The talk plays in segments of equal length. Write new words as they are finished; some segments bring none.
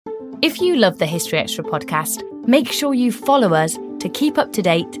If you love the History Extra podcast, make sure you follow us to keep up to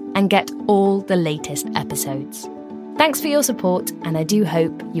date and get all the latest episodes. Thanks for your support, and I do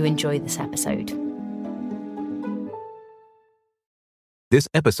hope you enjoy this episode. This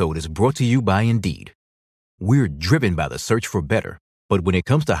episode is brought to you by Indeed. We're driven by the search for better, but when it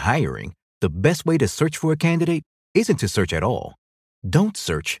comes to hiring, the best way to search for a candidate isn't to search at all. Don't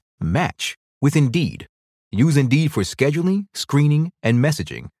search, match with Indeed. Use Indeed for scheduling, screening, and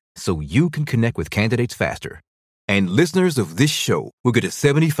messaging so you can connect with candidates faster. And listeners of this show will get a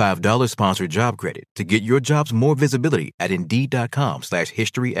 $75 sponsored job credit to get your jobs more visibility at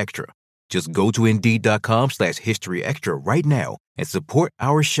Indeed.com/HistoryExtra. Just go to Indeed.com/HistoryExtra right now and support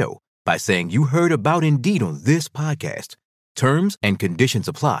our show by saying you heard about Indeed on this podcast. Terms and conditions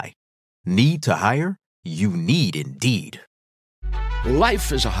apply. Need to hire? You need Indeed.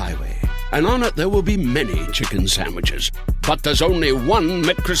 Life is a highway, and on it there will be many chicken sandwiches. But there's only one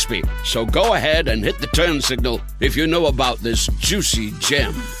McCrispy. So go ahead and hit the turn signal if you know about this juicy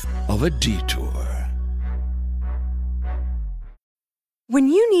gem of a detour. When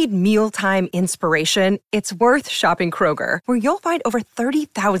you need mealtime inspiration, it's worth shopping Kroger, where you'll find over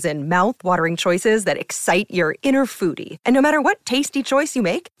 30,000 mouth-watering choices that excite your inner foodie. And no matter what tasty choice you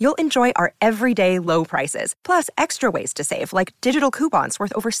make, you'll enjoy our everyday low prices, plus extra ways to save, like digital coupons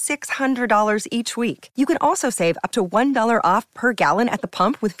worth over $600 each week. You can also save up to $1 off per gallon at the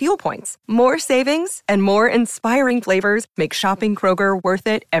pump with fuel points. More savings and more inspiring flavors make shopping Kroger worth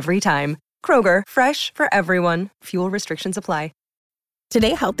it every time. Kroger, fresh for everyone. Fuel restrictions apply.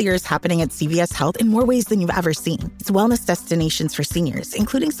 Today, Healthier is happening at CVS Health in more ways than you've ever seen. It's wellness destinations for seniors,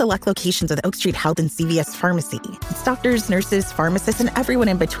 including select locations with Oak Street Health and CVS Pharmacy. It's doctors, nurses, pharmacists, and everyone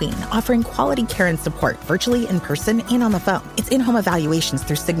in between, offering quality care and support virtually, in person, and on the phone. It's in-home evaluations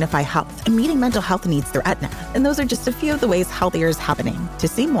through Signify Health and meeting mental health needs through Aetna. And those are just a few of the ways Healthier is happening. To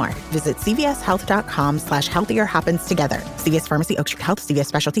see more, visit cvshealth.com/healthier happens together. CVS Pharmacy, Oak Street Health, CVS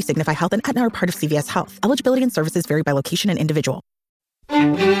Specialty, Signify Health, and Aetna are part of CVS Health. Eligibility and services vary by location and individual. The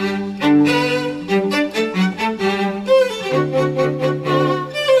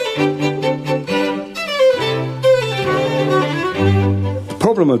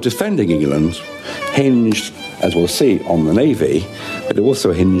problem of defending England hinged, as we'll see, on the Navy, but it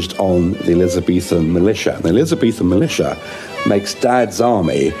also hinged on the Elizabethan militia. The Elizabethan militia makes Dad's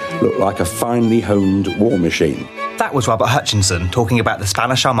army look like a finely honed war machine. That was Robert Hutchinson talking about the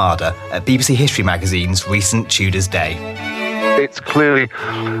Spanish Armada at BBC History Magazine's recent Tudors Day. It's clearly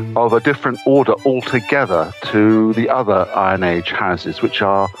of a different order altogether to the other Iron Age houses, which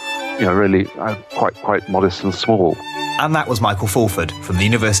are, really quite modest and small. And that was Michael Fulford from the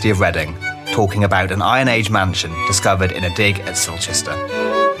University of Reading, talking about an Iron Age mansion discovered in a dig at Silchester.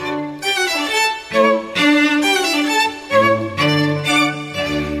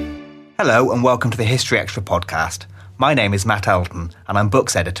 Hello and welcome to the History Extra podcast. My name is Matt Elton and I'm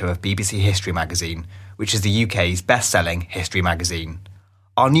books editor of BBC History Magazine, which is the UK's best-selling history magazine.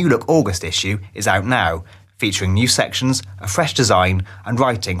 Our New Look August issue is out now, featuring new sections, a fresh design and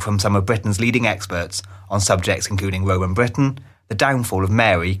writing from some of Britain's leading experts on subjects including Roman Britain, the downfall of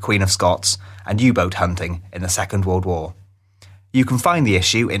Mary, Queen of Scots, and U-boat hunting in the Second World War. You can find the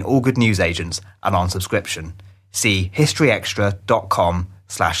issue in all good newsagents and on subscription. See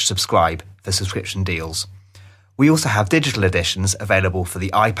historyextra.com/subscribe for subscription deals. We also have digital editions available for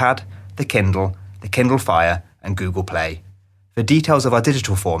the iPad, the Kindle Fire and Google Play. For details of our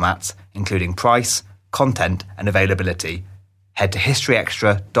digital formats, including price, content and availability, head to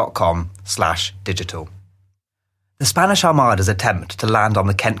historyextra.com/digital. The Spanish Armada's attempt to land on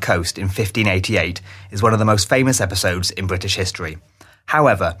the Kent coast in 1588 is one of the most famous episodes in British history.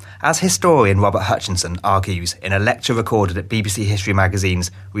 However, as historian Robert Hutchinson argues in a lecture recorded at BBC History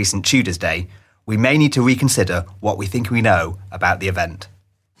Magazine's recent Tudors Day, we may need to reconsider what we think we know about the event.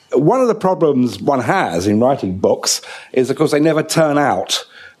 One of the problems one has in writing books is, of course, they never turn out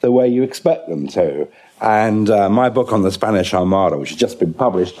the way you expect them to. And my book on the Spanish Armada, which has just been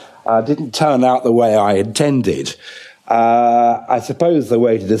published, didn't turn out the way I intended. I suppose the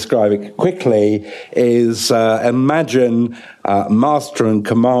way to describe it quickly is imagine Master and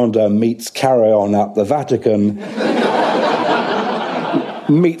Commander meets Carry On Up the Vatican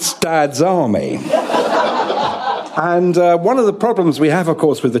meets Dad's Army. And one of the problems we have, of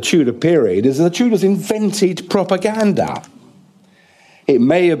course, with the Tudor period is that the Tudors invented propaganda. It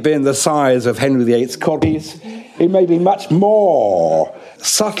may have been the size of Henry VIII's codpiece. It may be much more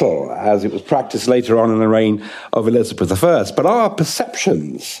subtle, as it was practiced later on in the reign of Elizabeth I. But our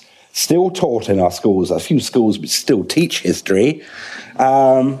perceptions, still taught in our schools, a few schools which still teach history,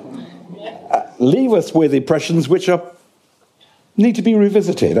 leave us with impressions which are need to be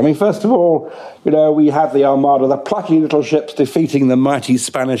revisited. I mean, first of all, we have the Armada, the plucky little ships defeating the mighty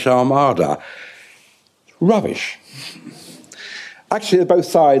Spanish Armada. Rubbish. Actually, both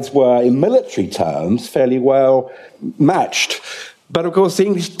sides were, in military terms, fairly well matched. But, of course, the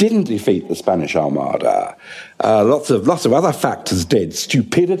English didn't defeat the Spanish Armada. Lots of other factors did.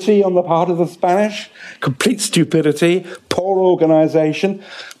 Stupidity on the part of the Spanish, complete stupidity, poor organisation,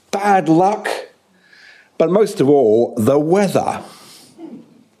 bad luck, but most of all, the weather.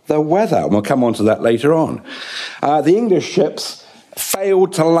 The weather, and we'll come on to that later on. The English ships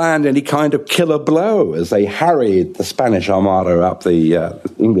failed to land any kind of killer blow as they harried the Spanish Armada up the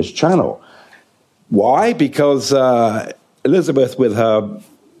English Channel. Why? Because Elizabeth, with her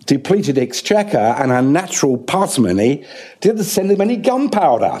depleted exchequer and her natural parsimony, didn't send them any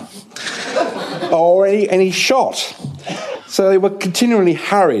gunpowder or any shot. So they were continually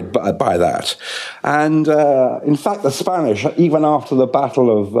harried by that. And in fact, the Spanish, even after the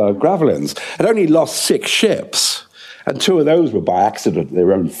Battle of Gravelines, had only lost 6 ships, and 2 of those were by accident,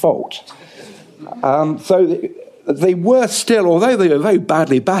 their own fault. So they were still, although they were very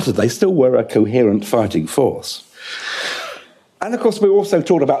badly battered, they still were a coherent fighting force. And, of course, we also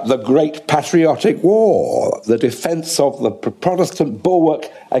talked about the Great Patriotic War, the defence of the Protestant bulwark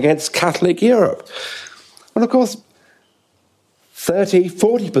against Catholic Europe. And, of course,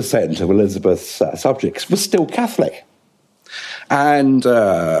 40% of Elizabeth's subjects were still Catholic. And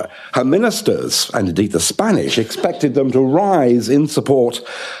her ministers, and indeed the Spanish, expected them to rise in support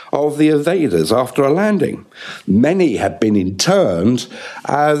of the invaders after a landing. Many had been interned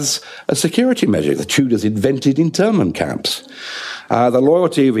as a security measure. The Tudors invented internment camps. The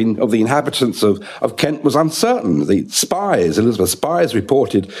loyalty of the inhabitants of Kent was uncertain. Elizabeth's spies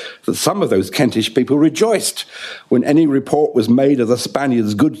reported that some of those Kentish people rejoiced when any report was made of the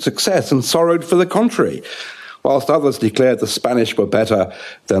Spaniards' good success and sorrowed for the contrary, whilst others declared the Spanish were better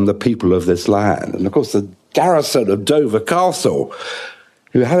than the people of this land. And, of course, the garrison of Dover Castle,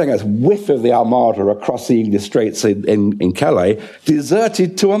 who, having a whiff of the Armada across the English Straits in Calais,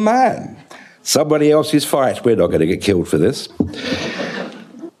 deserted to a man. Somebody else's fight. We're not going to get killed for this.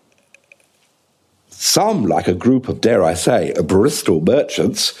 Some, like a group of, dare I say, Bristol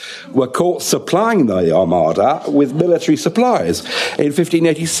merchants, were caught supplying the Armada with military supplies in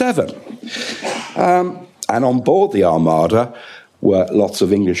 1587. And on board the Armada were lots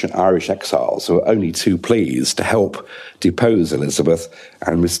of English and Irish exiles who were only too pleased to help depose Elizabeth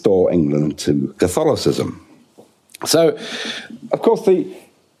and restore England to Catholicism. So, of course,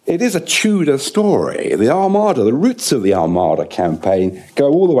 it is a Tudor story. The Armada, the roots of the Armada campaign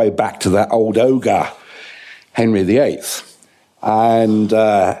go all the way back to that old ogre, Henry VIII, and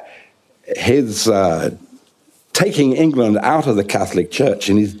his taking England out of the Catholic Church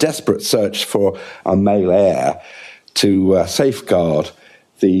in his desperate search for a male heir to safeguard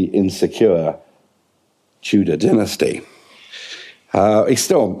the insecure Tudor dynasty. He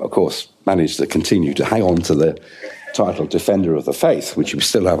still, of course, managed to continue to hang on to the title Defender of the Faith, which we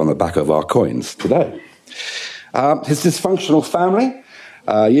still have on the back of our coins today. His dysfunctional family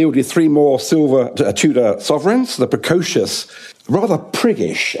yielded 3 more Tudor sovereigns, the precocious, rather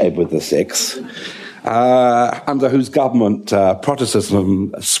priggish Edward VI, under whose government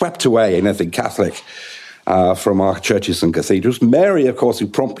Protestantism swept away anything Catholic from our churches and cathedrals. Mary, of course, who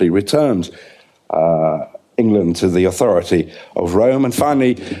promptly returned England to the authority of Rome. And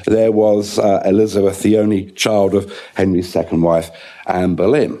finally, there was Elizabeth, the only child of Henry's second wife, Anne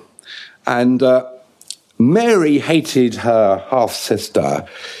Boleyn. And Mary hated her half-sister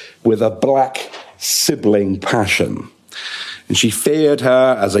with a black sibling passion. And she feared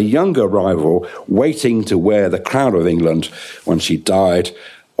her as a younger rival, waiting to wear the crown of England when she died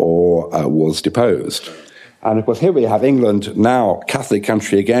or was deposed. And, of course, here we have England, now Catholic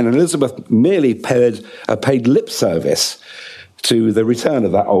country again, and Elizabeth merely paid lip service to the return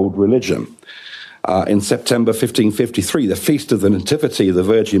of that old religion. In September 1553, the Feast of the Nativity of the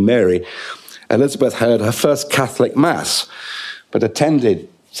Virgin Mary, Elizabeth heard her first Catholic Mass, but attended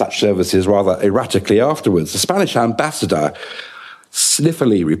such services rather erratically afterwards. The Spanish ambassador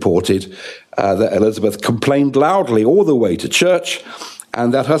sniffily reported that Elizabeth complained loudly all the way to church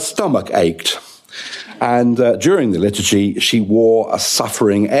and that her stomach ached. And during the liturgy, she wore a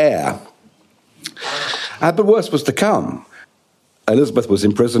suffering air. But worse was to come. Elizabeth was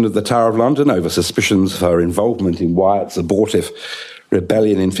imprisoned at the Tower of London over suspicions of her involvement in Wyatt's abortive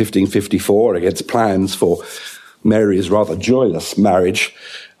rebellion in 1554 against plans for Mary's rather joyless marriage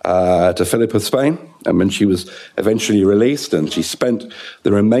to Philip of Spain. And when she was eventually released, and she spent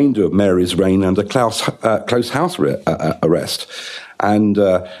the remainder of Mary's reign under close house arrest. And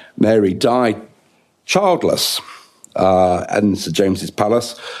Mary died childless in St James's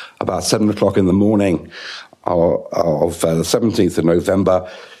Palace about 7 o'clock in the morning of the 17th of November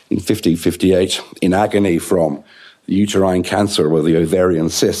in 1558 in agony from the uterine cancer or the ovarian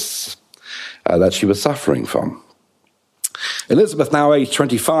cysts that she was suffering from. Elizabeth, now aged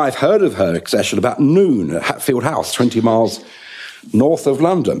 25, heard of her accession about noon at Hatfield House, 20 miles north of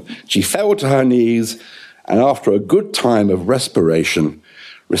London. She fell to her knees and after a good time of respiration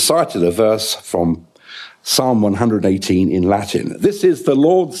recited a verse from Psalm 118 in Latin. This is the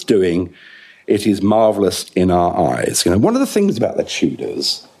Lord's doing. It is marvellous in our eyes. You know, one of the things about the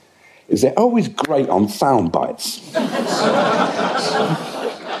Tudors is they're always great on sound bites.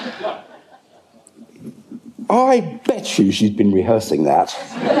 I bet you she's been rehearsing that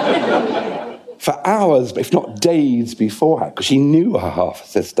for hours, if not days beforehand, because she knew her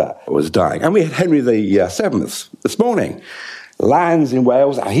half-sister was dying. And we had Henry VII this morning, lands in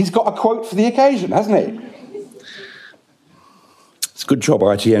Wales. He's got a quote for the occasion, hasn't he? It's a good job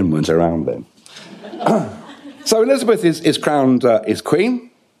ITN weren't around then. So Elizabeth is crowned as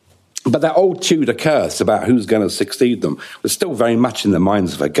queen, but that old Tudor curse about who's going to succeed them was still very much in the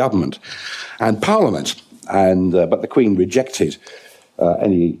minds of her government and Parliament. But the Queen rejected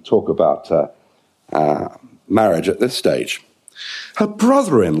any talk about marriage at this stage. Her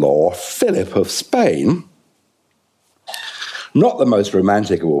brother-in-law, Philip of Spain, not the most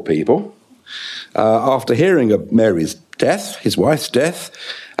romantic of all people, after hearing of Mary's death, his wife's death,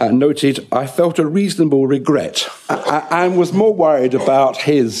 noted, I felt a reasonable regret and was more worried about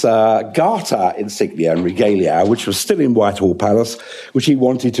his garter insignia and regalia, which was still in Whitehall Palace, which he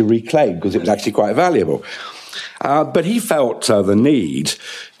wanted to reclaim because it was actually quite valuable. But he felt the need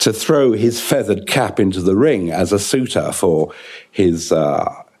to throw his feathered cap into the ring as a suitor for his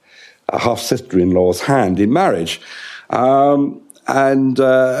half-sister-in-law's hand in marriage.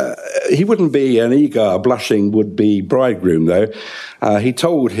 He wouldn't be an eager, blushing would-be bridegroom, though. He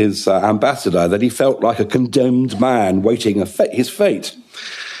told his ambassador that he felt like a condemned man waiting his fate.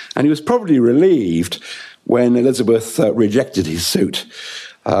 And he was probably relieved when Elizabeth rejected his suit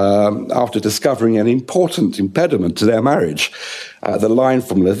after discovering an important impediment to their marriage. The line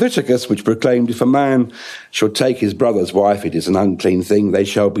from Leviticus, which proclaimed, if a man shall take his brother's wife, it is an unclean thing, they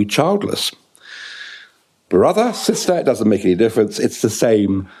shall be childless. Brother, sister, it doesn't make any difference. It's the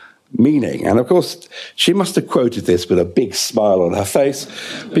same meaning. And of course, she must have quoted this with a big smile on her face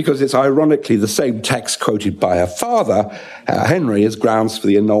because it's ironically the same text quoted by her father, Henry, as grounds for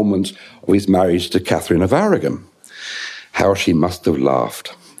the annulment of his marriage to Catherine of Aragon. How she must have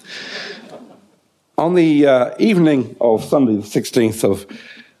laughed. On the evening of Sunday, the 16th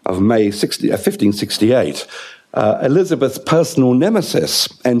of May, 1568, Elizabeth's personal nemesis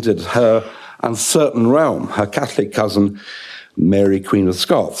entered her uncertain realm, her Catholic cousin, Mary, Queen of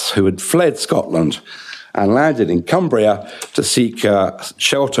Scots, who had fled Scotland and landed in Cumbria to seek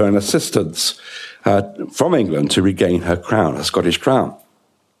shelter and assistance from England to regain her crown, her Scottish crown.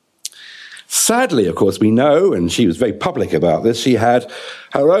 Sadly, of course, we know, and she was very public about this, she had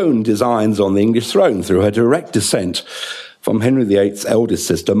her own designs on the English throne through her direct descent from Henry VIII's eldest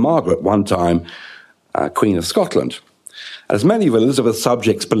sister, Margaret, one time Queen of Scotland. As many of Elizabeth's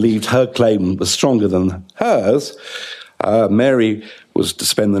subjects believed her claim was stronger than hers, Mary was to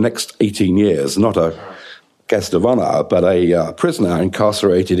spend the next 18 years, not a guest of honour, but a prisoner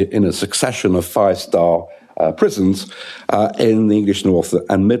incarcerated in a succession of five-star prisons in the English North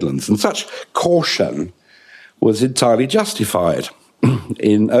and Midlands. And such caution was entirely justified.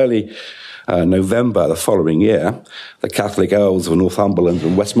 In early November the following year, the Catholic Earls of Northumberland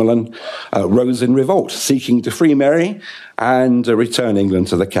and Westmoreland rose in revolt, seeking to free Mary and return England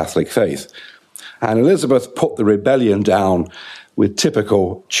to the Catholic faith. And Elizabeth put the rebellion down with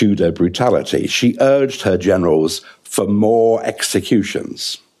typical Tudor brutality. She urged her generals for more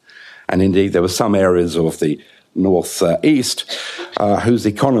executions. And indeed, there were some areas of the north-east whose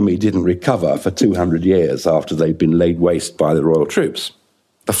economy didn't recover for 200 years after they'd been laid waste by the royal troops.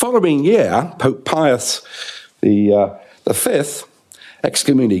 The following year, Pope Pius the Fifth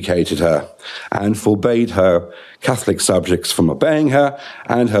excommunicated her and forbade her Catholic subjects from obeying her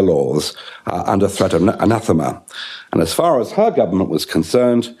and her laws under threat of anathema. And as far as her government was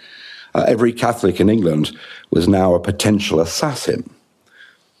concerned, every Catholic in England was now a potential assassin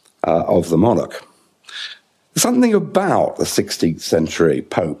of the monarch. Something about the 16th century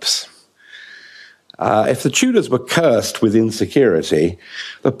popes. If the Tudors were cursed with insecurity,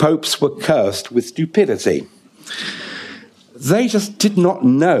 the popes were cursed with stupidity. They just did not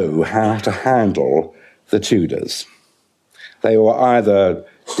know how to handle the Tudors. They were either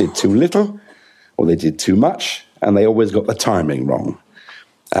did too little or they did too much, and they always got the timing wrong.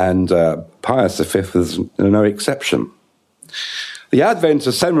 and Pius V was no exception. The advent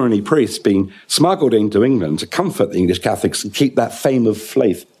of seminary priests being smuggled into England to comfort the English Catholics and keep that flame of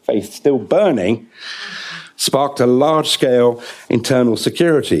faith still burning sparked a large-scale internal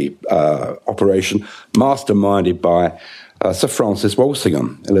security operation masterminded by Sir Francis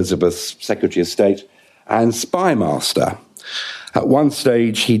Walsingham, Elizabeth's Secretary of State and spy master. At one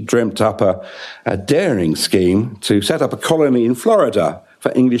stage, he dreamt up a daring scheme to set up a colony in Florida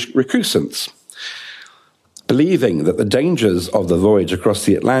for English recusants. Believing that the dangers of the voyage across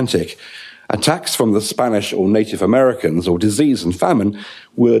the Atlantic, attacks from the Spanish or Native Americans, or disease and famine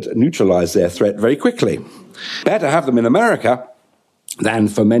would neutralize their threat very quickly. Better have them in America than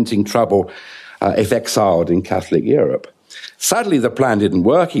fomenting trouble if exiled in Catholic Europe. Sadly, the plan didn't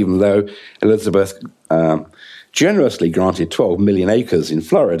work, even though Elizabeth generously granted 12 million acres in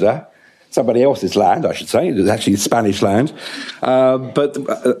Florida, somebody else's land, I should say. It was actually Spanish land. But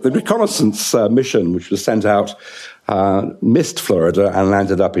the reconnaissance mission, which was sent out, missed Florida and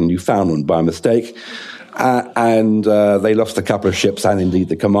landed up in Newfoundland by mistake. And they lost a couple of ships and indeed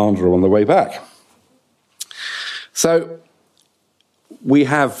the commander on the way back. So we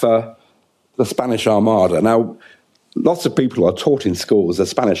have the Spanish Armada. Now, lots of people are taught in schools the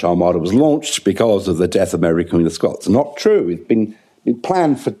Spanish Armada was launched because of the death of Mary Queen of Scots. Not true. It's been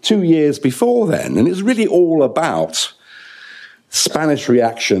planned for 2 years before then, and it's really all about Spanish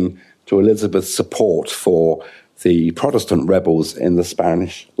reaction to Elizabeth's support for the Protestant rebels in the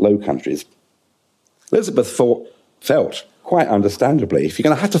Spanish Low Countries. Elizabeth felt, quite understandably, if you're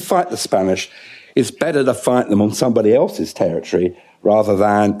going to have to fight the Spanish, it's better to fight them on somebody else's territory rather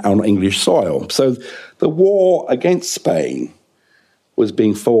than on English soil. So the war against Spain was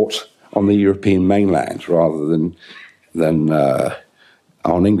being fought on the European mainland rather than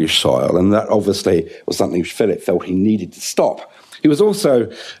on English soil, and that obviously was something which Philip felt he needed to stop. He was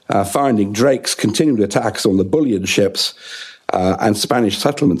also finding Drake's continued attacks on the bullion ships and Spanish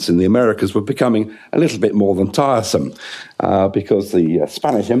settlements in the Americas were becoming a little bit more than tiresome because the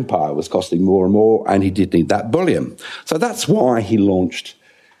Spanish Empire was costing more and more, and he did need that bullion. So that's why he launched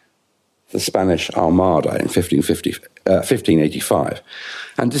the Spanish Armada in 1585.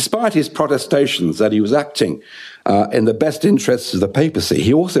 And despite his protestations that he was acting in the best interests of the papacy,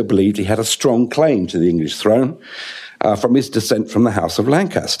 he also believed he had a strong claim to the English throne from his descent from the House of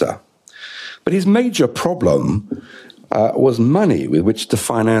Lancaster. But his major problem was money with which to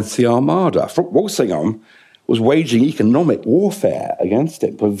finance the Armada. Walsingham was waging economic warfare against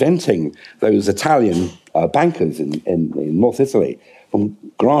it, preventing those Italian bankers in North Italy from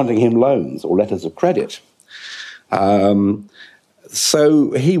granting him loans or letters of credit.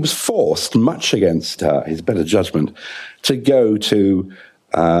 So he was forced, much against his better judgment, to go to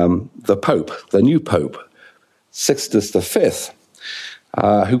the Pope, the new Pope, Sixtus V,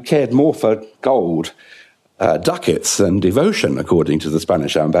 who cared more for gold, ducats than devotion, according to the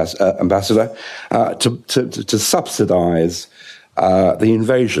Spanish ambassador, to subsidize the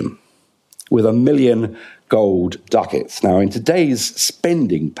invasion with 1 million gold ducats. Now, in today's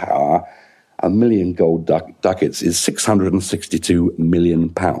spending power, 1 million gold ducats is £662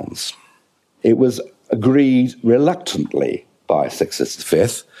 million. It was agreed reluctantly by Sixtus V,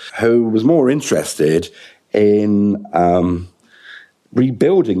 who was more interested in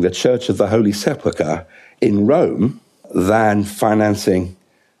rebuilding the Church of the Holy Sepulchre in Rome than financing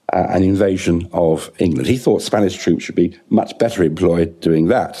an invasion of England. He thought Spanish troops should be much better employed doing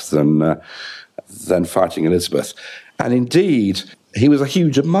that than fighting Elizabeth. And indeed, he was a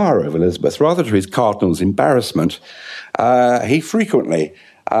huge admirer of Elizabeth. Rather to his cardinal's embarrassment, he frequently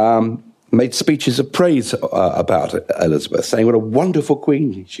made speeches of praise about Elizabeth, saying what a wonderful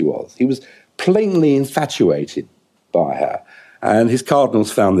queen she was. He was plainly infatuated by her, and his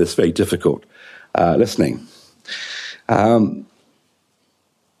cardinals found this very difficult listening.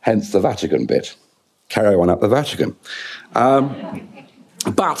 Hence the Vatican bit. Carry on up the Vatican.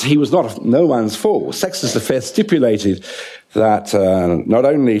 But he was no one's fool. Sextus V stipulated that not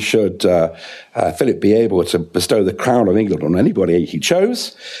only should Philip be able to bestow the crown of England on anybody he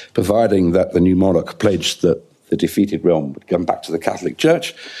chose, providing that the new monarch pledged that the defeated realm would come back to the Catholic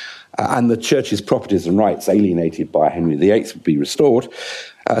Church, and the Church's properties and rights alienated by Henry VIII would be restored.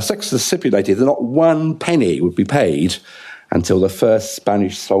 Sextus stipulated that not 1 penny would be paid until the first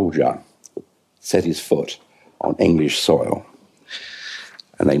Spanish soldier set his foot on English soil.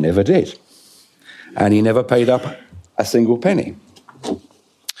 And they never did. And he never paid up a single penny.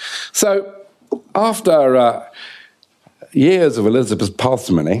 So, after years of Elizabeth's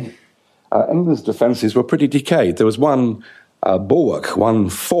parsimony, England's defences were pretty decayed. There was one bulwark, one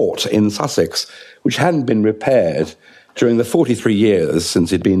fort in Sussex, which hadn't been repaired during the 43 years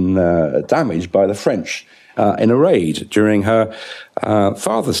since it'd been damaged by the French in a raid during her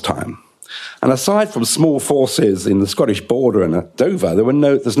father's time. And aside from small forces in the Scottish border and at Dover,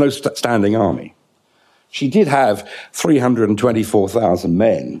 there's no standing army. She did have 324,000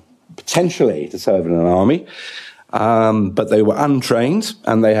 men, potentially to serve in an army, but they were untrained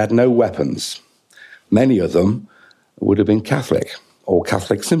and they had no weapons. Many of them would have been Catholic or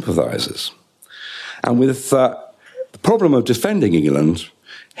Catholic sympathisers. And with the problem of defending England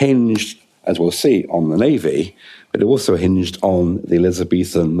hinged, as we'll see, on the navy, but it also hinged on the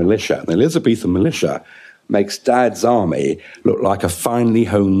Elizabethan militia. The Elizabethan militia makes Dad's army look like a finely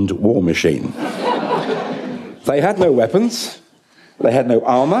honed war machine. They had no weapons, they had no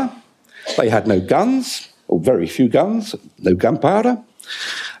armour, they had no guns, or very few guns, no gunpowder,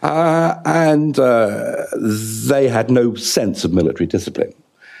 and they had no sense of military discipline.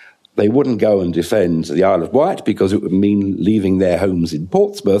 They wouldn't go and defend the Isle of Wight because it would mean leaving their homes in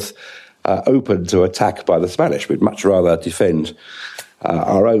Portsmouth open to attack by the Spanish. We'd much rather defend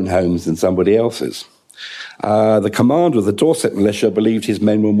our own homes than somebody else's. The commander of the Dorset militia believed his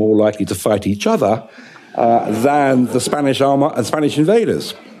men were more likely to fight each other than the Spanish army and Spanish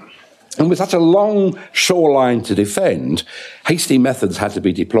invaders. And with such a long shoreline to defend, hasty methods had to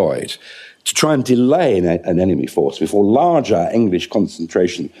be deployed to try and delay an enemy force before larger English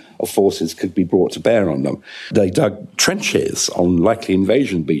concentration of forces could be brought to bear on them. They dug trenches on likely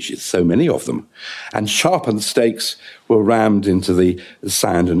invasion beaches, so many of them, and sharpened stakes were rammed into the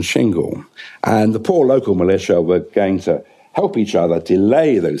sand and shingle. And the poor local militia were going to help each other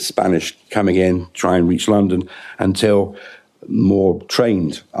delay those Spanish coming in, try and reach London until more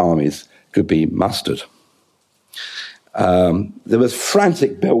trained armies could be mustered. There was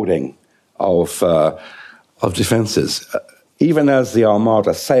frantic building of defences. Even as the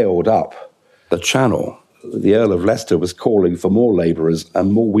Armada sailed up the Channel, the Earl of Leicester was calling for more labourers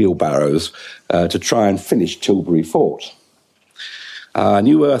and more wheelbarrows to try and finish Tilbury Fort.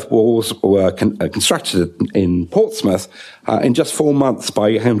 New earth walls were constructed in Portsmouth in just 4 months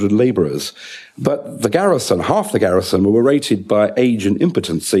by 100 labourers. But the garrison, half the garrison, were rated by age and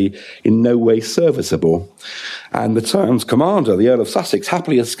impotency in no way serviceable. And the town's commander, the Earl of Sussex,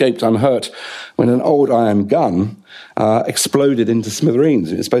 happily escaped unhurt when an old iron gun exploded into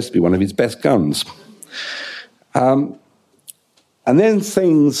smithereens. It was supposed to be one of his best guns. And then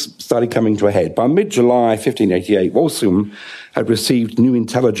things started coming to a head. By mid-July 1588, Walsingham had received new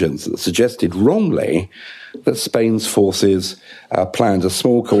intelligence that suggested wrongly that Spain's forces planned a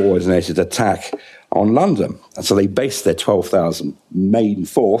small coordinated attack on London. And so they based their 12,000 main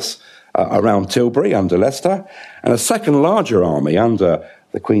force around Tilbury under Leicester, and a second larger army under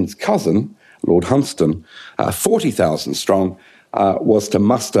the Queen's cousin, Lord Hunsdon, 40,000 strong, was to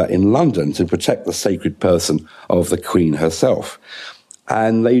muster in London to protect the sacred person of the Queen herself.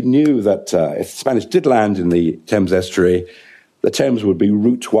 And they knew that if the Spanish did land in the Thames estuary, the Thames would be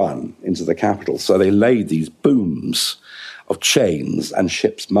Route 1 into the capital. So they laid these booms of chains and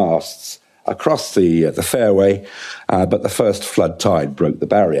ships' masts across the fairway, but the first flood tide broke the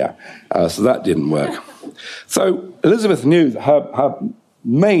barrier. So that didn't work. So Elizabeth knew that her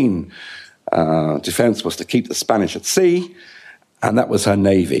main defence was to keep the Spanish at sea, and that was her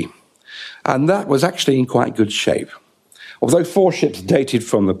navy. And that was actually in quite good shape. Although 4 ships dated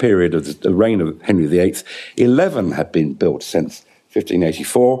from the period of the reign of Henry VIII, 11 had been built since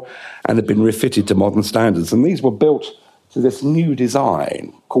 1584 and had been refitted to modern standards. And these were built to this new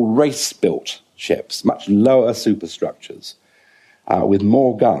design called race-built ships, much lower superstructures, with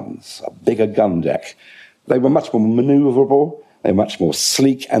more guns, a bigger gun deck. They were much more manoeuvrable, they were much more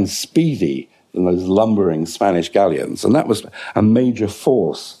sleek and speedy than those lumbering Spanish galleons. And that was a major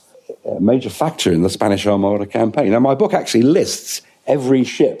force, a major factor in the Spanish Armada campaign. Now, my book actually lists every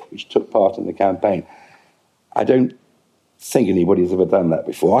ship which took part in the campaign. I don't think anybody's ever done that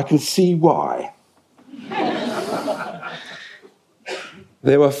before. I can see why.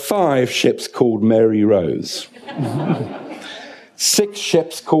 There were 5 ships called Mary Rose. 6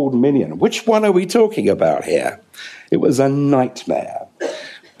 ships called Minion. Which one are we talking about here? It was a nightmare.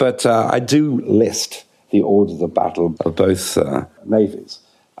 But I do list the orders of battle of both navies.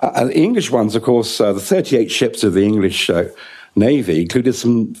 The English ones, of course, the 38 ships of the English Navy included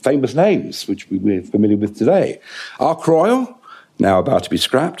some famous names, which we're familiar with today. Ark Royal, now about to be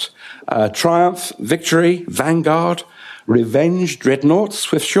scrapped, Triumph, Victory, Vanguard, Revenge, Dreadnought,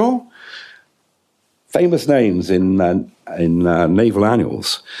 Swiftsure. Famous names in naval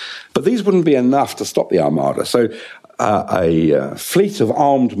annuals. But these wouldn't be enough to stop the Armada. So a fleet of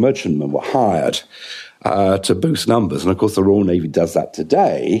armed merchantmen were hired to boost numbers. And of course, the Royal Navy does that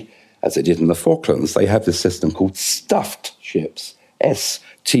today as they did in the Falklands, they have this system called stuffed ships, S-T-U-F-T,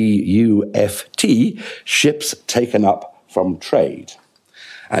 ships taken up from trade.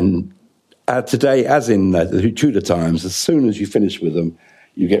 And today, as in the Tudor times, as soon as you finish with them,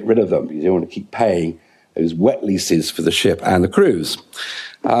 you get rid of them because you don't want to keep paying those wet leases for the ship and the crews.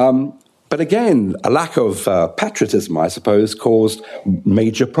 But again, a lack of patriotism, I suppose, caused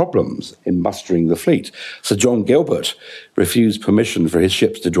major problems in mustering the fleet. Sir John Gilbert refused permission for his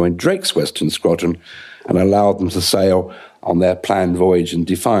ships to join Drake's Western Squadron and allowed them to sail on their planned voyage in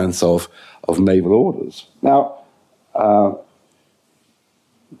defiance of naval orders. Now,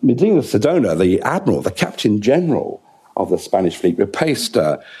 Medina Sidonia, the admiral, the captain general of the Spanish fleet, replaced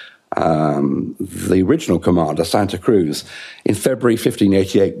the original commander, Santa Cruz, in February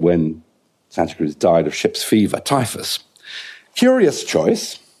 1588 when Santa Cruz died of ship's fever, typhus. Curious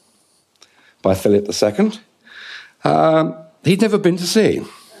choice by Philip II. He'd never been to sea.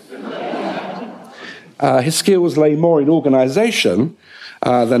 His skills lay more in organisation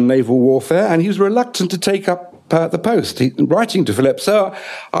than naval warfare, and he was reluctant to take up the post. Writing to Philip, "Sir,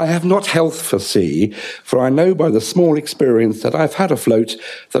 I have not health for sea, for I know by the small experience that I've had afloat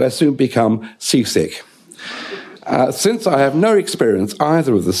that I soon become seasick. Since I have no experience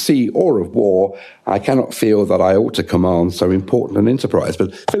either of the sea or of war, I cannot feel that I ought to command so important an enterprise."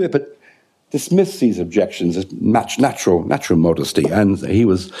 But Philip had dismissed these objections as natural modesty, and he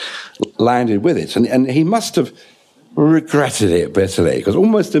was landed with it. And he must have regretted it bitterly, because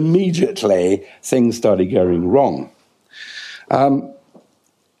almost immediately things started going wrong.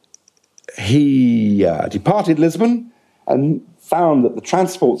 He departed Lisbon and found that the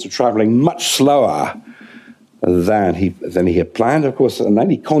transports were travelling much slower than he had planned. Of course,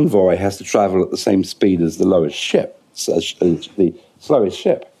 any convoy has to travel at the same speed as the lowest ship, as the slowest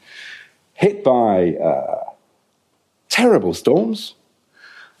ship. Hit by terrible storms.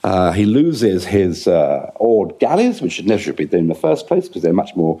 He loses his oared galleys, which should never have been there in the first place because they're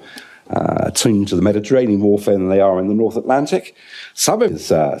much more attuned to the Mediterranean warfare than they are in the North Atlantic. Some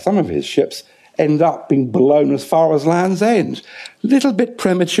of his ships end up being blown as far as Land's End. A little bit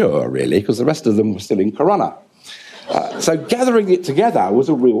premature, really, because the rest of them were still in Corunna. So gathering it together was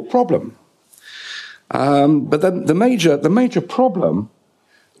a real problem. But the major problem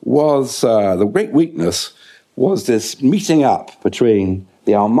was, the great weakness was this meeting up between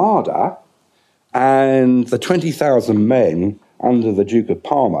the Armada and the 20,000 men under the Duke of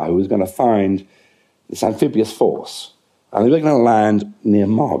Parma, who was going to find this amphibious force. And they were going to land near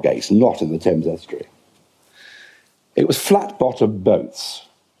Margate, not in the Thames estuary. It was flat-bottomed boats,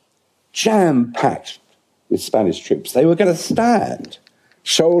 jam-packed with Spanish troops. They were going to stand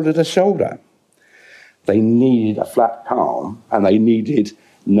shoulder to shoulder. They needed a flat calm, and they needed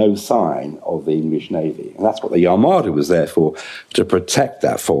no sign of the English Navy. And that's what the Armada was there for, to protect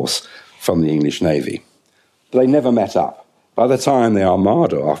that force from the English Navy. But they never met up. By the time the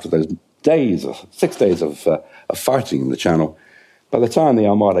Armada, after those 6 days of fighting in the Channel, by the time the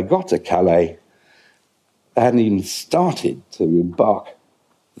Armada got to Calais, they hadn't even started to embark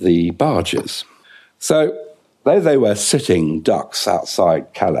the barges. So there they were sitting ducks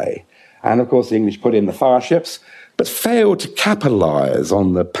outside Calais. And of course the English put in the fire ships, but failed to capitalise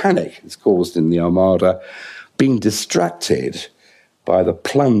on the panic it's caused in the Armada, being distracted by the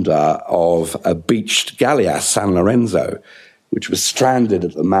plunder of a beached galleass, San Lorenzo, which was stranded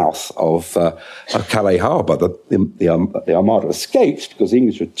at the mouth of Calais harbour. The Armada escaped because the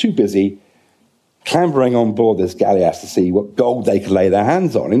English were too busy clambering on board this galleass to see what gold they could lay their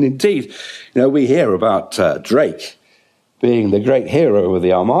hands on. And indeed, we hear about Drake being the great hero of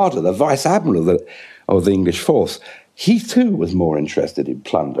the Armada, the vice admiral of the English force. He too was more interested in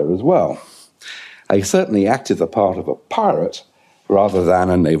plunder as well. He certainly acted the part of a pirate rather than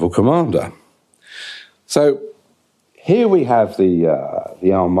a naval commander. So here we have the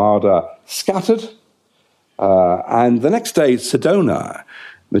Armada scattered, and the next day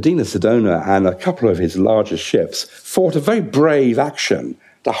Medina Sidonia and a couple of his largest ships fought a very brave action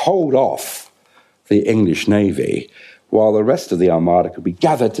to hold off the English Navy while the rest of the Armada could be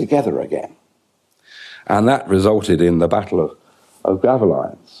gathered together again. And that resulted in the Battle of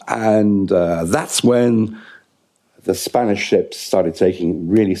Gravelines. And that's when the Spanish ships started taking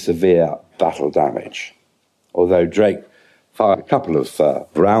really severe battle damage, although Drake fired a couple of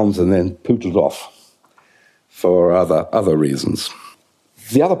rounds and then pootled off for other reasons.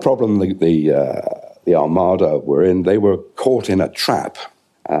 The other problem the Armada were in, they were caught in a trap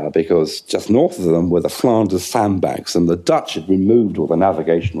because just north of them were the Flanders sandbanks, and the Dutch had removed all the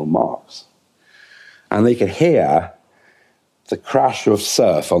navigational marks. And they could hear the crash of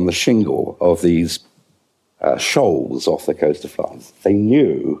surf on the shingle of these shoals off the coast of France. They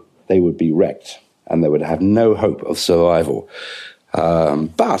they would be wrecked and they would have no hope of survival.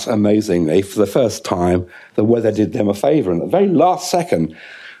 But amazingly, for the first time, the weather did them a favour. And at the very last second,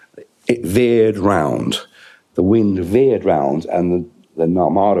 it veered round. The wind veered round and the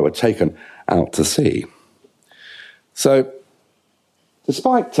Armada were taken out to sea. So,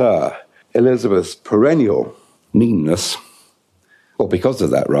 despite Elizabeth's perennial meanness, or because of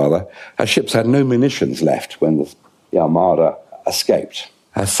that rather, her ships had no munitions left when the Armada escaped.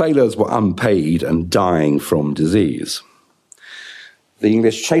 Her sailors were unpaid and dying from disease. The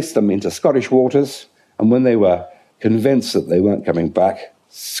English chased them into Scottish waters, and when they were convinced that they weren't coming back,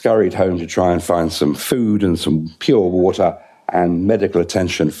 scurried home to try and find some food and some pure water and medical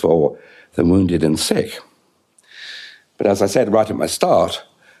attention for the wounded and sick. But as I said right at my start,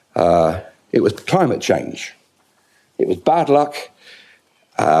 it was climate change. It was bad luck.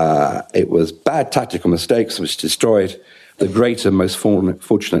 It was bad tactical mistakes which destroyed the great and most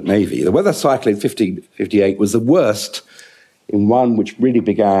fortunate navy. The weather cycle in 1558 was the worst in one which really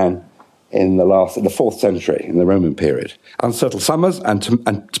began in the 4th century, in the Roman period. Unsettled summers and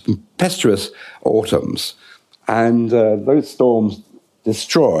tempestuous autumns. And those storms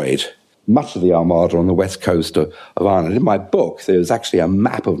destroyed much of the Armada on the west coast of Ireland. In my book, there was actually a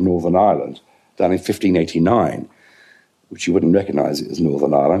map of Northern Ireland done in 1589, which you wouldn't recognise it as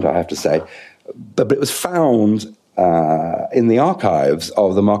Northern Ireland, I have to say. But it was found in the archives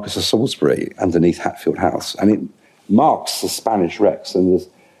of the Marquess of Salisbury underneath Hatfield House. And it marks the Spanish wrecks, and there's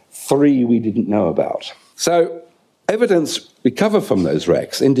 3 we didn't know about. So evidence recovered from those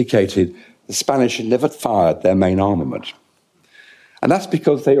wrecks indicated the Spanish had never fired their main armament. And that's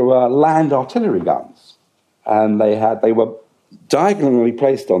because they were land artillery guns. And they were diagonally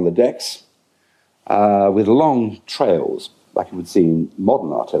placed on the decks with long trails, like you would see in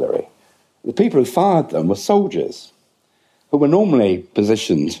modern artillery. The people who fired them were soldiers who were normally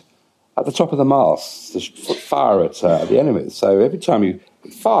positioned at the top of the masts to fire at the enemy. So every time you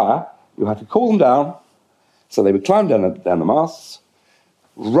fire, you had to cool them down. So they would climb down the masts,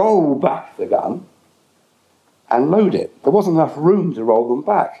 roll back the gun, and load it. There wasn't enough room to roll them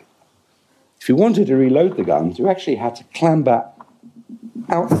back. If you wanted to reload the guns, you actually had to clamber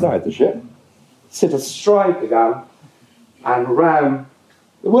outside the ship, sit astride the gun, and ram.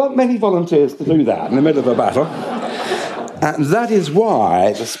 There weren't many volunteers to do that in the middle of a battle. And that is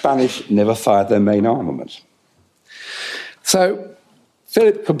why the Spanish never fired their main armament. So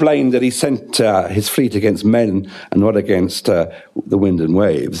Philip complained that he sent his fleet against men and not against the wind and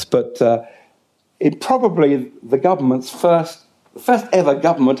waves. But it probably the government's first ever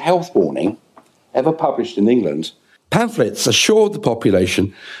government health warning ever published in England. Pamphlets assured the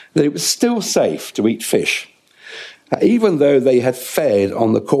population that it was still safe to eat fish, even though they had fed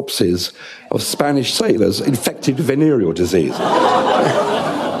on the corpses of Spanish sailors infected with venereal disease.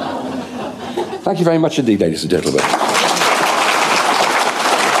 Thank you very much indeed, ladies and gentlemen.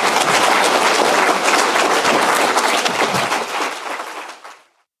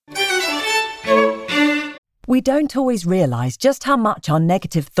 We don't always realise just how much our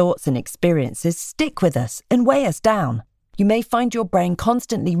negative thoughts and experiences stick with us and weigh us down. You may find your brain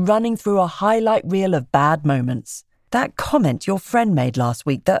constantly running through a highlight reel of bad moments. That comment your friend made last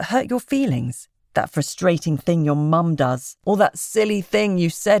week that hurt your feelings. That frustrating thing your mum does. Or that silly thing you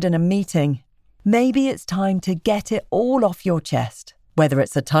said in a meeting. Maybe it's time to get it all off your chest. Whether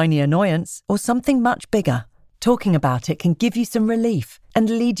it's a tiny annoyance or something much bigger, talking about it can give you some relief and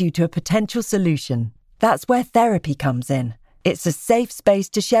lead you to a potential solution. That's where therapy comes in. It's a safe space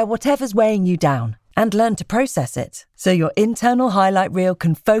to share whatever's weighing you down and learn to process it, so your internal highlight reel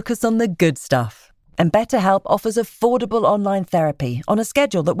can focus on the good stuff. And BetterHelp offers affordable online therapy on a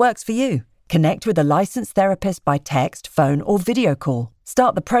schedule that works for you. Connect with a licensed therapist by text, phone, or video call.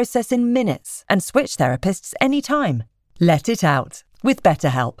 Start the process in minutes and switch therapists anytime. Let it out with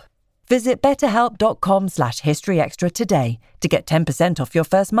BetterHelp. Visit betterhelp.com/historyextra today to get 10% off your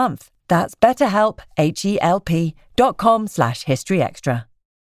first month. That's BetterHelp, HELP.com/historyextra.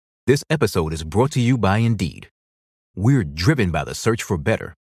 This episode is brought to you by Indeed. We're driven by the search for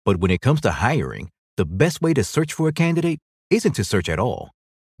better, but when it comes to hiring, the best way to search for a candidate isn't to search at all.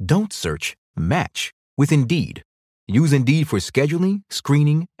 Don't search, match with Indeed. Use Indeed for scheduling,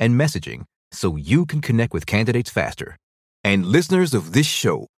 screening, and messaging so you can connect with candidates faster. And listeners of this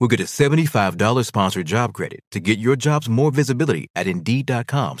show will get a $75 sponsored job credit to get your jobs more visibility at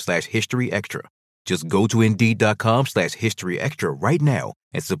Indeed.com/historyextra. Just go to Indeed.com/historyextra right now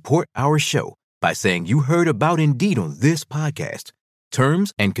and support our show by saying you heard about Indeed on this podcast.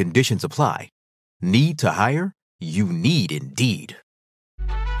 Terms and conditions apply. Need to hire? You need Indeed.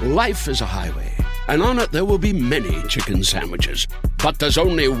 Life is a highway, and on it there will be many chicken sandwiches. But there's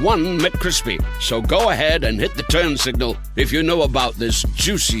only one McCrispy, so go ahead and hit the turn signal if you know about this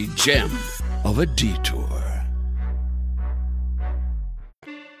juicy gem of a detour.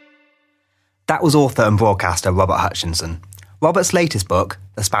 That was author and broadcaster Robert Hutchinson. Robert's latest book,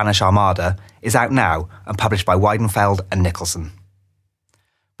 The Spanish Armada, is out now and published by Weidenfeld and Nicholson.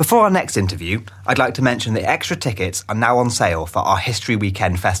 Before our next interview, I'd like to mention that extra tickets are now on sale for our History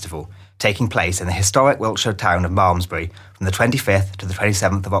Weekend Festival, taking place in the historic Wiltshire town of Malmesbury from the 25th to the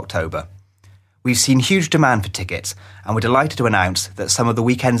 27th of October. We've seen huge demand for tickets, and we're delighted to announce that some of the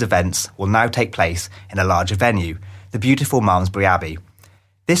weekend's events will now take place in a larger venue, the beautiful Malmesbury Abbey.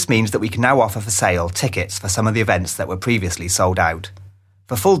 This means that we can now offer for sale tickets for some of the events that were previously sold out.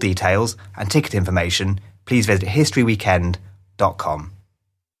 For full details and ticket information, please visit historyweekend.com.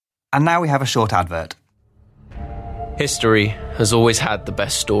 And now we have a short advert. History has always had the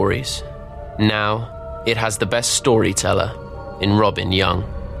best stories. Now, it has the best storyteller in Robin Young,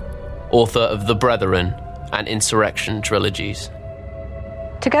 author of The Brethren and Insurrection trilogies.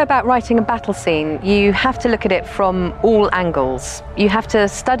 To go about writing a battle scene, you have to look at it from all angles. You have to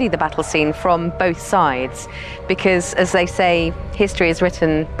study the battle scene from both sides, because, as they say, history is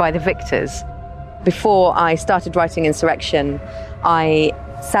written by the victors. Before I started writing Insurrection, I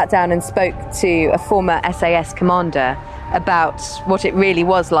sat down and spoke to a former SAS commander about what it really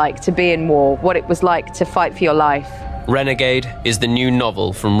was like to be in war, what it was like to fight for your life. Renegade is the new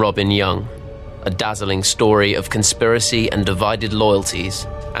novel from Robin Young, a dazzling story of conspiracy and divided loyalties,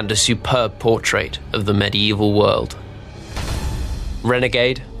 and a superb portrait of the medieval world.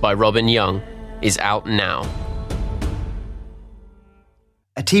 Renegade by Robin Young is out now.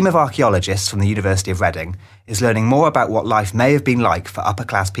 A team of archaeologists from the University of Reading is learning more about what life may have been like for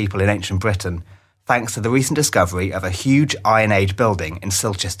upper-class people in ancient Britain, thanks to the recent discovery of a huge Iron Age building in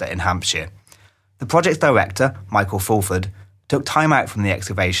Silchester in Hampshire. The project's director, Michael Fulford, took time out from the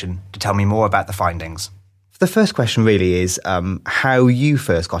excavation to tell me more about the findings. The first question really is how you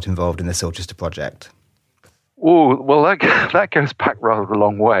first got involved in the Silchester project. Oh, well, that goes back rather a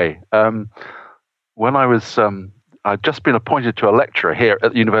long way. When I was... I'd just been appointed to a lecturer here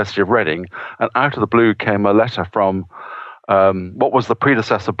at the University of Reading, and out of the blue came a letter from what was the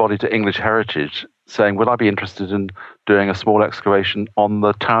predecessor body to English Heritage, saying, would I be interested in doing a small excavation on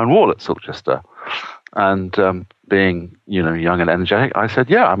the town wall at Silchester? And being, young and energetic, I said,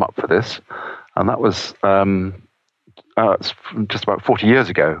 yeah, I'm up for this. And that was just about 40 years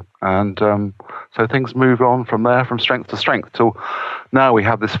ago. And so things moved on from there, from strength to strength, till now we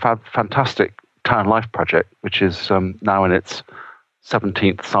have this fantastic Town Life project, which is now in its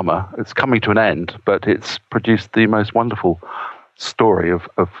 17th summer. It's coming to an end, but it's produced the most wonderful story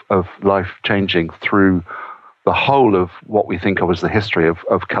of life changing through the whole of what we think of as the history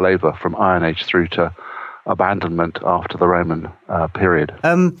of Calaver, from Iron Age through to abandonment after the Roman period.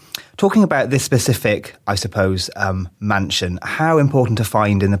 Talking about this specific, I suppose, mansion, how important a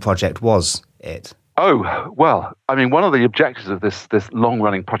find in the project was it? Oh, well, I mean, one of the objectives of this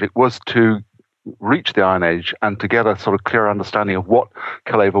long-running project was to reach the Iron Age and to get a sort of clear understanding of what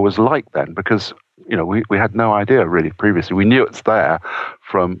Calaver was like then, because we had no idea really previously. We knew it's there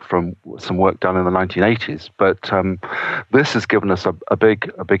from some work done in the 1980s, but this has given us a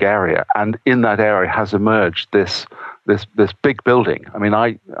big area, and in that area has emerged this big building. I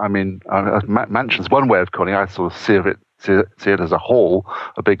mean, mansion's one way of calling it. I sort of see it as a hall,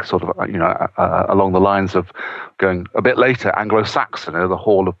 a big sort of, along the lines of going a bit later, Anglo-Saxon, the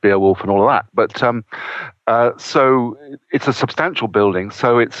Hall of Beowulf and all of that. But so it's a substantial building,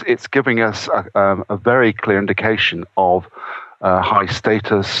 so it's giving us a very clear indication of high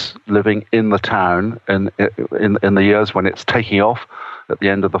status living in the town in the years when it's taking off at the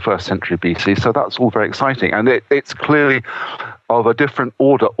end of the 1st century BC. So that's all very exciting. And it's clearly of a different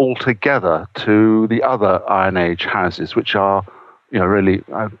order altogether to the other Iron Age houses, which are, really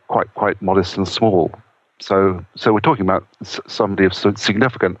quite modest and small. So we're talking about somebody of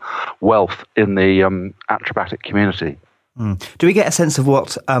significant wealth in the Atrebatic community. Do we get a sense of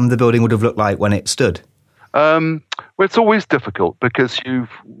what the building would have looked like when it stood? Well, it's always difficult because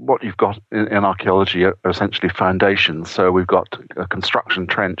what you've got in archaeology are essentially foundations. So we've got a construction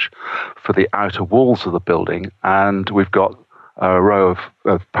trench for the outer walls of the building, and we've got a row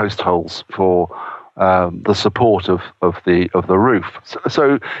of post holes for the support of the roof.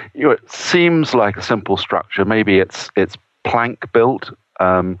 So it seems like a simple structure. Maybe it's plank built,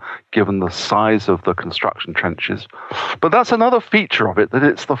 given the size of the construction trenches. But that's another feature of it, that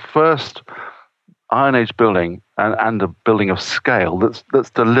it's the first Iron Age building and a building of scale that's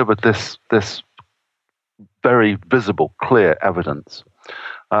delivered this very visible, clear evidence.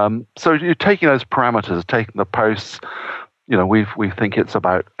 So you're taking those parameters, taking the posts. We think it's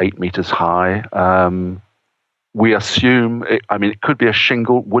about 8 meters high. We assume, it could be a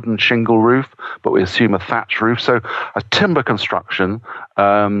wooden shingle roof, but we assume a thatch roof. So a timber construction,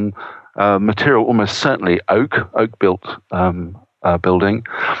 material almost certainly oak-built building.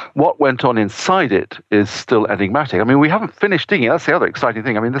 What went on inside it is still enigmatic. We haven't finished digging. That's the other exciting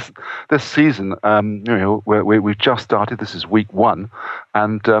thing. This season, we've just started. This is week 1,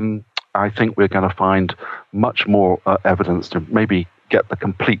 and I think we're going to find much more evidence to maybe get the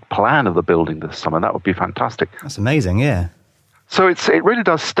complete plan of the building this summer. That would be fantastic. That's amazing, yeah. So it really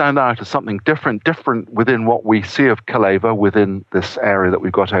does stand out as something different within what we see of Kalevala within this area that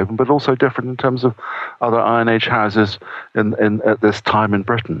we've got open, but also different in terms of other Iron Age houses at this time in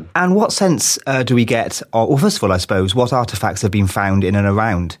Britain. And what sense do we get, or first of all, I suppose, what artefacts have been found in and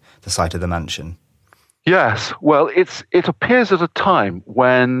around the site of the mansion? Yes, well, it appears at a time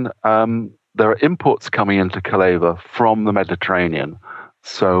when there are imports coming into Kalevala from the Mediterranean.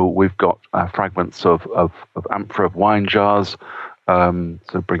 So we've got fragments of amphora wine jars,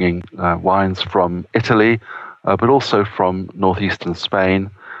 so bringing wines from Italy, but also from northeastern Spain.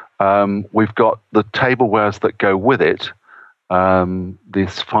 We've got the tablewares that go with it,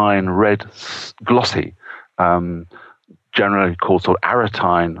 this fine red glossy, generally called sort of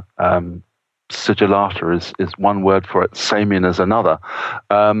aretine sigillata is one word for it, Samian is another.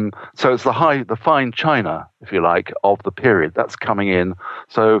 So it's the fine china, if you like, of the period that's coming in.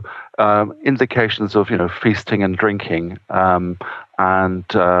 So indications of feasting and drinking, and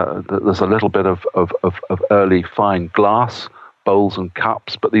there's a little bit of early fine glass bowls and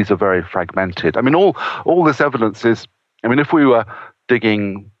cups, but these are very fragmented. All this evidence is. If we were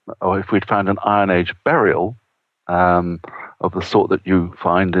digging, or if we'd found an Iron Age burial of the sort that you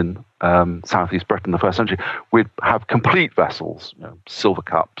find in southeast Britain in the 1st century, we'd have complete vessels, silver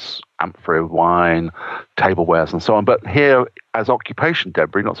cups, amphora wine, tablewares, and so on. But here, as occupation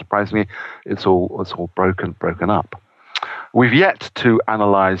debris, not surprisingly, it's all broken up. We've yet to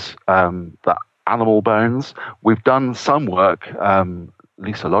analyse the animal bones. We've done some work.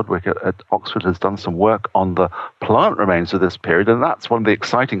 Lisa Lodwick at Oxford has done some work on the plant remains of this period, and that's one of the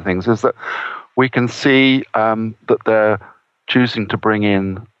exciting things, is that we can see that they're choosing to bring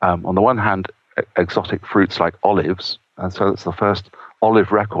in, on the one hand, exotic fruits like olives, and so it's the first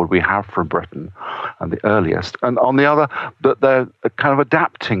olive record we have from Britain, and the earliest. And on the other, that they're kind of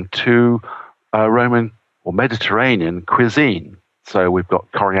adapting to Roman or Mediterranean cuisine. So we've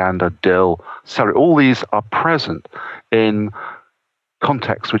got coriander, dill, celery. All these are present in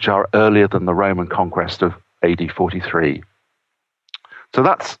contexts which are earlier than the Roman conquest of AD 43. So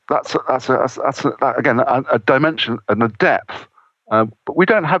that's again a dimension and a depth, but we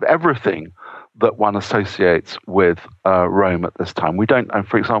don't have everything that one associates with Rome at this time. We don't, and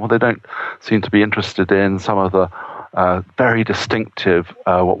for example, they don't seem to be interested in some of the very distinctive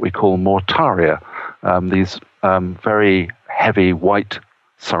what we call mortaria, these very heavy white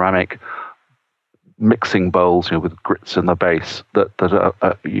ceramic mixing bowls, with grits in the base that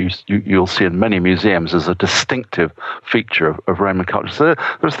you'll see in many museums as a distinctive feature of Roman culture. So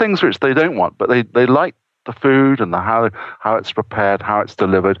there's things which they don't want, but they like the food and how it's prepared, how it's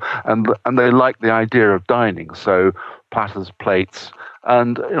delivered, and they like the idea of dining. So platters, plates,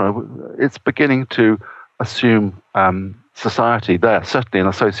 and it's beginning to assume society there, certainly in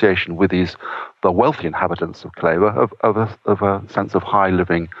association with the wealthy inhabitants of Kalevala, of a sense of high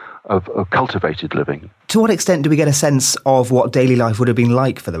living, of cultivated living. To what extent do we get a sense of what daily life would have been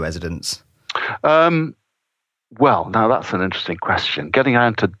like for the residents? Well, now that's an interesting question. Getting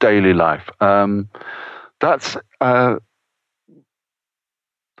on to daily life. That's the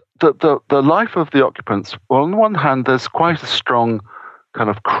life of the occupants. Well, on the one hand, there's quite a strong kind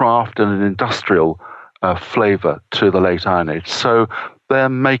of craft and an industrial flavour to the late Iron Age. So they're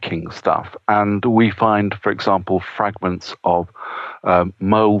making stuff, and we find, for example, fragments of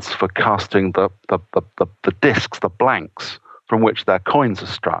moulds for casting the discs, the blanks from which their coins are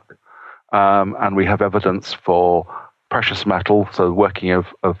struck, and we have evidence for precious metal, so working of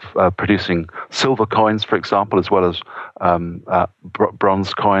producing silver coins, for example, as well as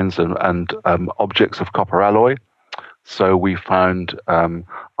bronze coins and objects of copper alloy. So we found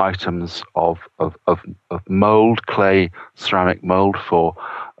items of mold, clay, ceramic mold for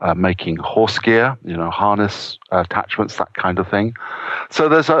making horse gear, harness attachments, that kind of thing. So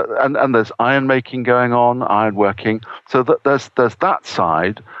there's there's iron making going on, iron working. So that there's that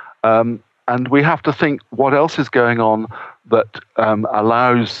side, and we have to think what else is going on that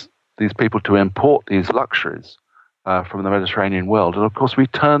allows these people to import these luxuries from the Mediterranean world. And of course, we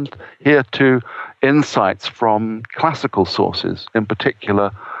turned here to insights from classical sources, in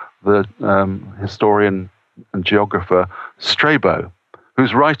particular the historian and geographer Strabo,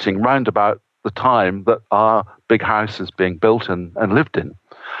 who's writing round about the time that our big house is being built and lived in.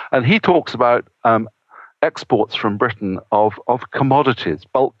 And he talks about exports from Britain of commodities,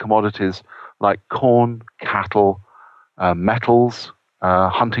 bulk commodities like corn, cattle, metals,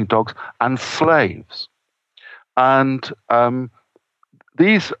 hunting dogs, and slaves. And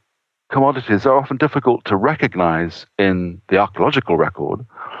these commodities are often difficult to recognize in the archaeological record,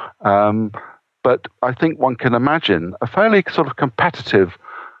 but I think one can imagine a fairly sort of competitive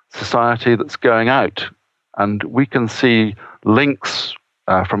society that's going out. And we can see links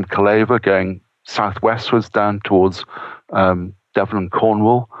from Calaver going southwestwards down towards Devon and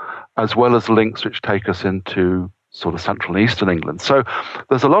Cornwall, as well as links which take us into sort of central and eastern England. So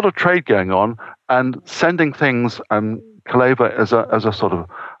there's a lot of trade going on, and sending things, Calaver as a sort of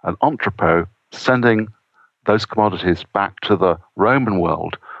an entrepot, sending those commodities back to the Roman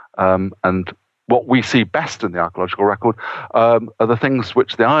world. And what we see best in the archaeological record are the things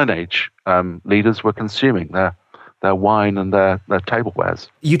which the Iron Age leaders were consuming, their wine and their tablewares.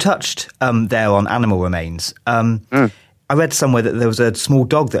 You touched there on animal remains. I read somewhere that there was a small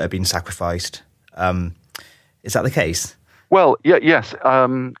dog that had been sacrificed. Is that the case? Well, yes.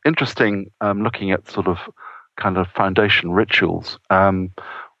 Interesting looking at sort of kind of foundation rituals.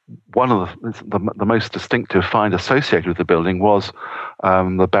 One of the most distinctive find associated with the building was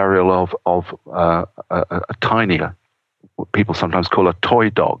the burial of a tiny, what people sometimes call a toy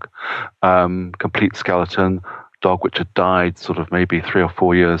dog, complete skeleton dog which had died sort of maybe 3 or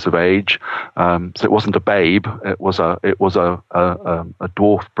 4 years of age. So it wasn't a babe; it was a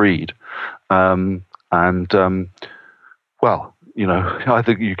dwarf breed. Well, you know, I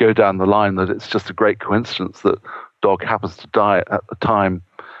think you go down the line that it's just a great coincidence that dog happens to die at the time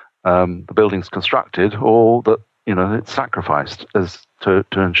the building's constructed, or that, you know, it's sacrificed as to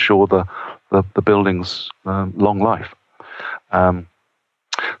ensure the building's long life.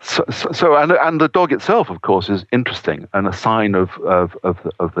 So the dog itself, of course, is interesting and a sign of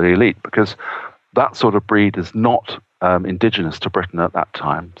the elite, because that sort of breed is not indigenous to Britain at that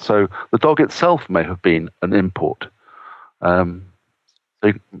time. So the dog itself may have been an import. So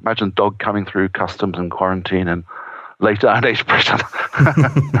you can imagine a dog coming through customs and quarantine in late Iron Age Britain.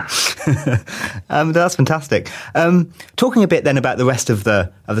 That's fantastic. Talking a bit then about the rest of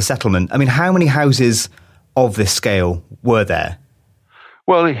the settlement. I mean, how many houses of this scale were there?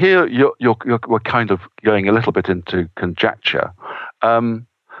 Well, here we're kind of going a little bit into conjecture,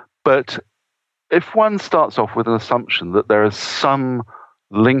 but if one starts off with an assumption that there is some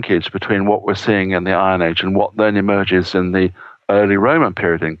linkage between what we're seeing in the Iron Age and what then emerges in the early Roman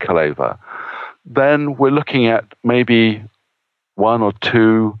period in Calaver, then we're looking at maybe 1 or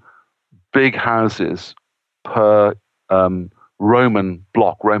 2 big houses per Roman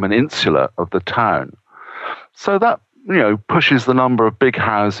block, Roman insula of the town. So that, you know, pushes the number of big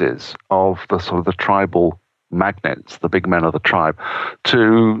houses of the sort of the tribal magnates, the big men of the tribe,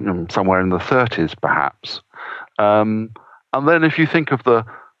 to somewhere in the 30s, perhaps. And then if you think of the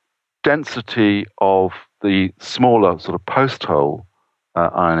density of the smaller sort of post-hole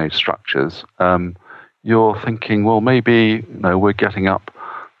Iron Age structures, you're thinking, well, maybe, you know, we're getting up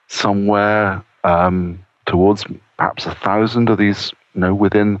somewhere towards perhaps 1,000 of these, you know,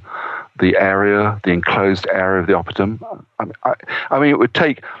 within the area, the enclosed area of the Oppitum. I mean, it would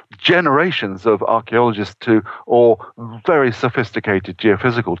take generations of archaeologists or very sophisticated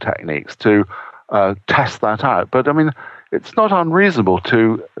geophysical techniques to test that out. But I mean, it's not unreasonable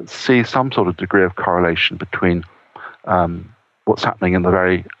to see some sort of degree of correlation between what's happening in the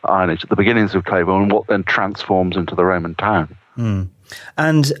very Iron Age at the beginnings of Calaver and what then transforms into the Roman town.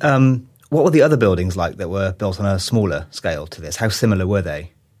 And what were the other buildings like that were built on a smaller scale to this? How similar were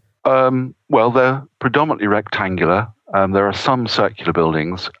they? Well, they're predominantly rectangular. There are some circular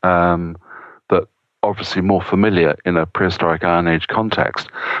buildings that obviously more familiar in a prehistoric Iron Age context,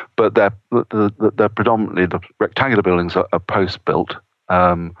 but they're predominantly, the rectangular buildings are post-built,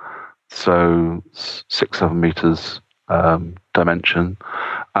 so 6-7 meters dimension,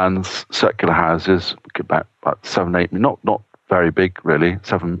 and circular houses about 7-8, not very big really,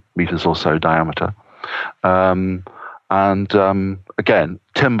 7 meters or so diameter. Again,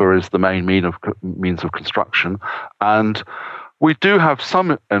 timber is the main means of construction, and we do have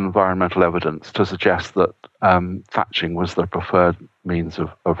some environmental evidence to suggest that thatching was the preferred means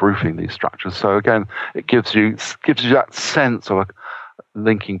of roofing these structures. So again, it gives you that sense of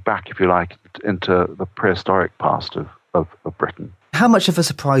linking back, if you like, into the prehistoric past of Britain. How much of a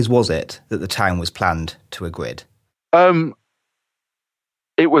surprise was it that the town was planned to a grid?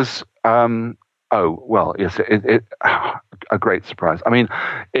 It was. Yes, a great surprise. I mean,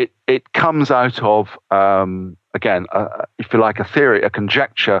 it comes out of again, if you like, a theory, a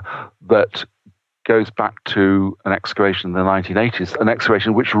conjecture that goes back to an excavation in the 1980s, an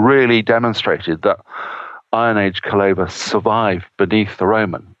excavation which really demonstrated that Iron Age Kalevala survived beneath the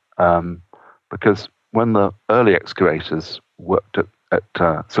Roman, because when the early excavators worked at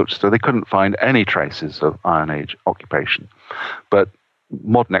Silchester, they couldn't find any traces of Iron Age occupation, but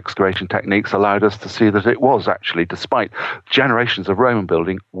modern excavation techniques allowed us to see that it was actually, despite generations of Roman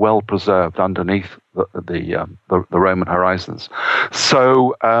building, well preserved underneath the Roman horizons.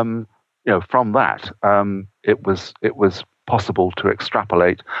 So, from that, it was possible to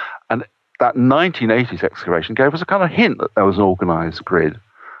extrapolate, and that 1980s excavation gave us a kind of hint that there was an organised grid,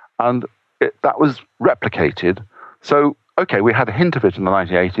 and that was replicated. So, okay, we had a hint of it in the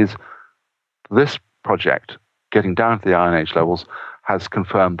 1980s. This project, getting down to the Iron Age levels, has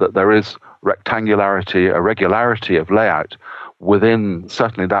confirmed that there is rectangularity, a regularity of layout within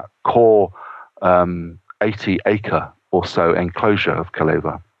certainly that core 80-acre or so enclosure of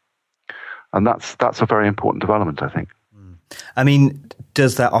Kalevala. And that's a very important development, I think. I mean,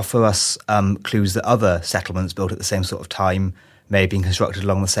 does that offer us clues that other settlements built at the same sort of time may have been constructed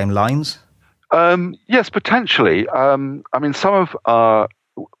along the same lines? Yes, potentially. I mean, some of our...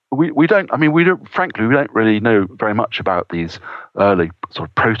 We don't really know very much about these early sort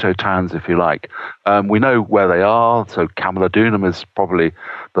of proto-towns, if you like. We know where they are. So Camulodunum is probably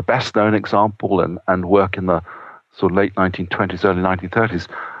the best known example, and work in the sort of late 1920s, early 1930s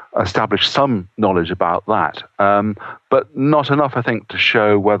established some knowledge about that. But not enough, I think, to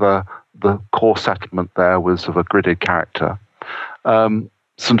show whether the core settlement there was of a gridded character.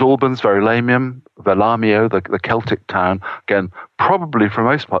 St Albans, Verulamium, Velamio, the Celtic town, again, probably for the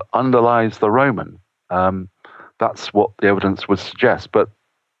most part underlies the Roman. That's what the evidence would suggest, but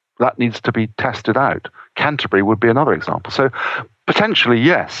that needs to be tested out. Canterbury would be another example. So potentially,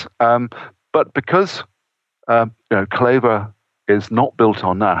 yes. But because Kalevala is not built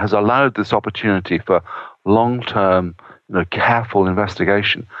on now, has allowed this opportunity for long-term, careful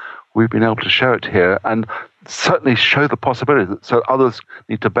investigation, we've been able to show it here, and certainly show the possibility. So others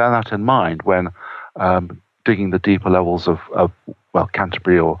need to bear that in mind when digging the deeper levels of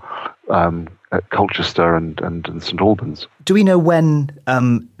Canterbury or Colchester and St Albans. Do we know when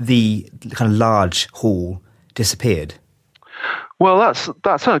the kind of large hall disappeared? Well, that's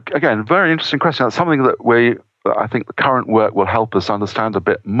again, very interesting question. That's something that I think the current work will help us understand a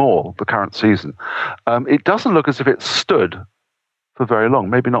bit more, the current season. It doesn't look as if it stood for very long,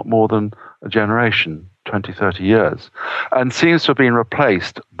 maybe not more than a generation, 20, 30 years, and seems to have been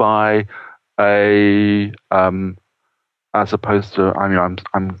replaced by as opposed to,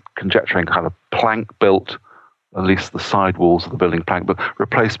 I'm conjecturing kind of plank-built, at least the side walls of the building plank, but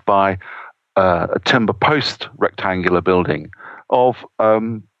replaced by a timber post rectangular building of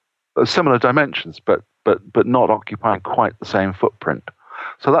similar dimensions, but not occupying quite the same footprint.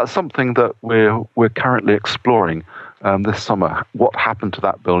 So that's something that we're currently exploring this summer. What happened to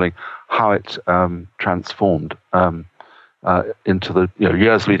that building? How it transformed into the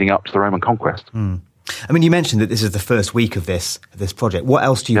years leading up to the Roman conquest. I mean, you mentioned that this is the first week of this project. What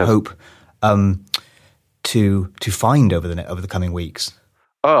else do you hope to find over the coming weeks?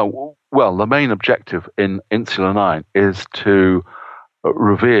 Oh well, the main objective in Insula 9 is to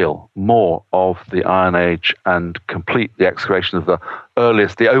reveal more of the Iron Age and complete the excavation of the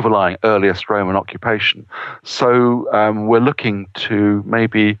overlying earliest Roman occupation. So we're looking to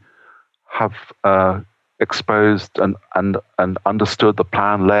maybe have exposed and understood the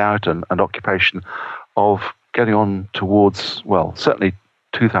plan, layout, and occupation of getting on towards, well, certainly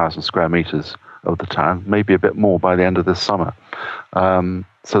 2,000 square meters of the town, maybe a bit more by the end of this summer.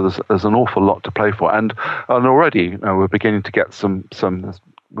 So there's an awful lot to play for, and already we're beginning to get some.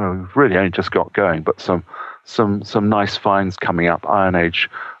 Well, we've really only just got going, but some nice finds coming up. Iron Age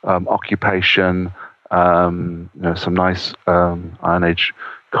occupation, some nice Iron Age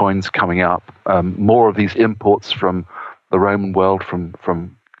coins coming up. More of these imports from the Roman world, from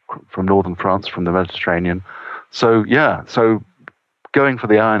northern France, from the Mediterranean. So going for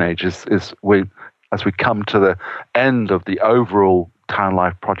the Iron Age is as we come to the end of the overall town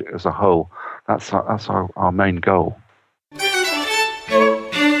life project as a whole. That's our main goal.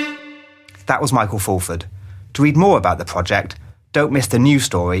 That was Michael Fulford. To read more about the project, don't miss the news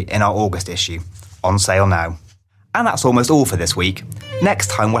story in our August issue. On sale now. And that's almost all for this week. Next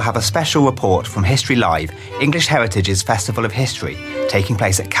time we'll have a special report from History Live, English Heritage's Festival of History, taking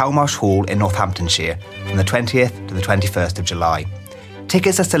place at Calmarsh Hall in Northamptonshire from the 20th to the 21st of July.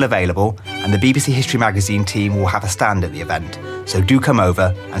 Tickets are still available, and the BBC History Magazine team will have a stand at the event, so do come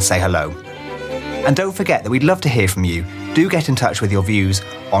over and say hello. And don't forget that we'd love to hear from you. Do get in touch with your views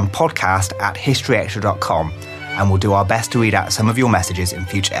on podcast@historyextra.com, and we'll do our best to read out some of your messages in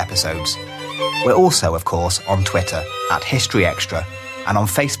future episodes. We're also, of course, on Twitter @HistoryExtra and on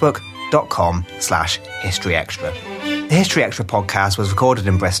Facebook.com/HistoryExtra. The History Extra podcast was recorded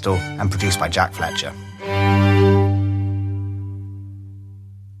in Bristol and produced by Jack Fletcher.